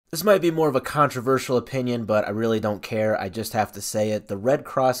This might be more of a controversial opinion, but I really don't care. I just have to say it. The Red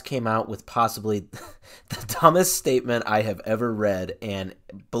Cross came out with possibly the dumbest statement I have ever read, and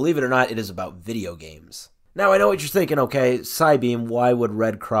believe it or not, it is about video games. Now, I know what you're thinking, okay, Psybeam, why would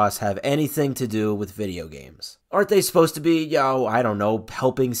Red Cross have anything to do with video games? Aren't they supposed to be, I don't know,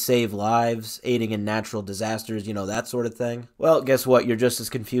 helping save lives, aiding in natural disasters, that sort of thing? Well, guess what? You're just as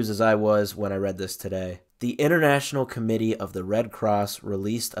confused as I was when I read this today. The International Committee of the Red Cross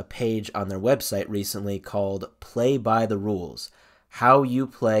released a page on their website recently called Play by the Rules. How you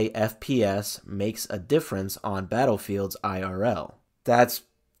play FPS makes a difference on battlefields IRL. That's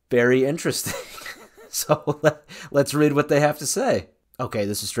very interesting. So let's read what they have to say. Okay,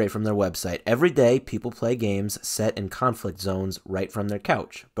 this is straight from their website. Every day, people play games set in conflict zones right from their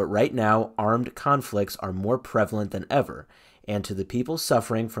couch. But right now, armed conflicts are more prevalent than ever. And to the people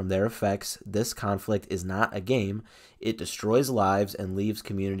suffering from their effects, this conflict is not a game. It destroys lives and leaves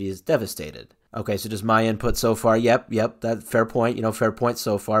communities devastated. Okay, so just my input so far. Yep, that fair point. Fair point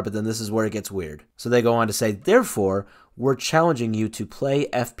so far, but then this is where it gets weird. So they go on to say, therefore, we're challenging you to play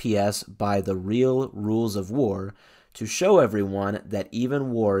FPS by the real rules of war to show everyone that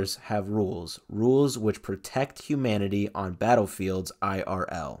even wars have rules which protect humanity on battlefields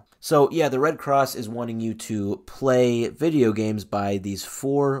IRL. So yeah, the Red Cross is wanting you to play video games by these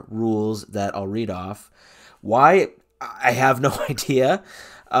 4 rules that I'll read off. Why? I have no idea.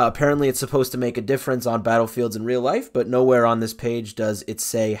 Apparently it's supposed to make a difference on battlefields in real life, but nowhere on this page does it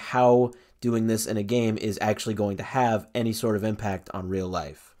say how doing this in a game is actually going to have any sort of impact on real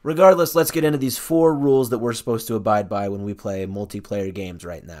life. Regardless, let's get into these 4 rules that we're supposed to abide by when we play multiplayer games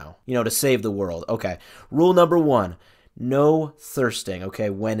right now. To save the world. Okay, rule number 1. No thirsting, okay?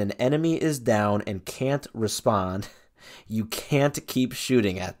 When an enemy is down and can't respond, you can't keep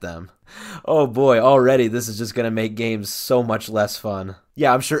shooting at them. Oh boy, already this is just going to make games so much less fun.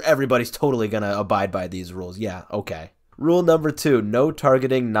 Yeah, I'm sure everybody's totally going to abide by these rules. Yeah, okay. Rule number 2, no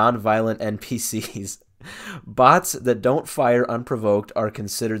targeting non-violent NPCs. Bots that don't fire unprovoked are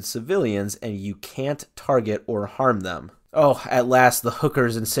considered civilians and you can't target or harm them. Oh, at last the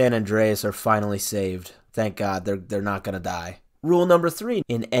hookers in San Andreas are finally saved. Thank God, they're not going to die. Rule number 3,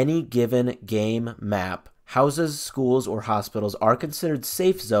 in any given game map, houses, schools, or hospitals are considered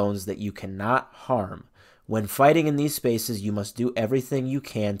safe zones that you cannot harm. When fighting in these spaces, you must do everything you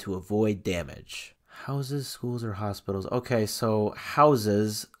can to avoid damage. Houses, schools, or hospitals. Okay, so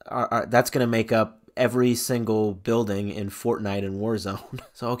houses, that's going to make up every single building in Fortnite and Warzone.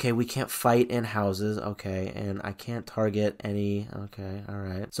 So, okay, we can't fight in houses. Okay, and I can't target any. Okay, all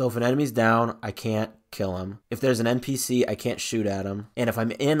right. So if an enemy's down, I can't kill him. If there's an NPC, I can't shoot at him. And if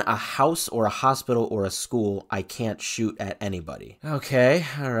I'm in a house or a hospital or a school, I can't shoot at anybody. Okay,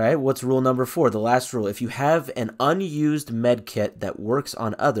 all right. What's rule number 4? The last rule. If you have an unused med kit that works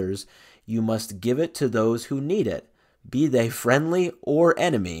on others, you must give it to those who need it, be they friendly or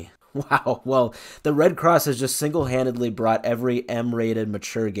enemy. Wow, well, the Red Cross has just single-handedly brought every M-rated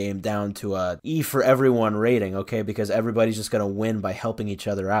mature game down to a E for everyone rating, okay, because everybody's just going to win by helping each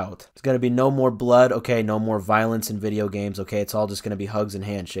other out. There's going to be no more blood, okay, no more violence in video games, okay, it's all just going to be hugs and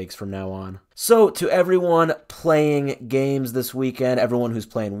handshakes from now on. So, to everyone playing games this weekend, everyone who's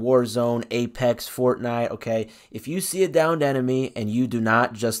playing Warzone, Apex, Fortnite, okay, if you see a downed enemy and you do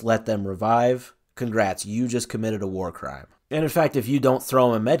not just let them revive, congrats, you just committed a war crime. And in fact, if you don't throw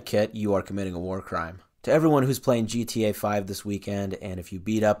them a med kit, you are committing a war crime. To everyone who's playing GTA 5 this weekend, and if you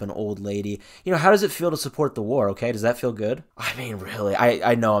beat up an old lady, how does it feel to support the war, okay? Does that feel good? I mean, really,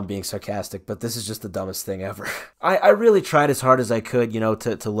 I know I'm being sarcastic, but this is just the dumbest thing ever. I really tried as hard as I could,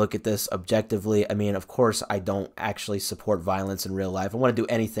 to look at this objectively. I mean, of course, I don't actually support violence in real life. I want to do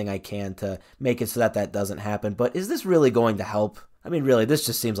anything I can to make it so that doesn't happen, but is this really going to help? I mean, really, this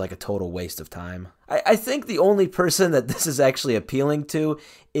just seems like a total waste of time. I think the only person that this is actually appealing to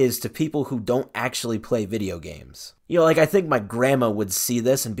is to people who don't actually play video games. I think my grandma would see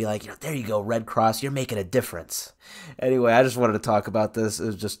this and be like, there you go, Red Cross, you're making a difference. Anyway, I just wanted to talk about this. It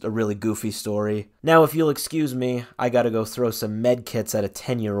was just a really goofy story. Now, if you'll excuse me, I gotta go throw some med kits at a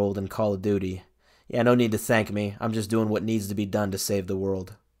 10-year-old in Call of Duty. Yeah, no need to thank me. I'm just doing what needs to be done to save the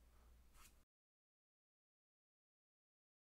world.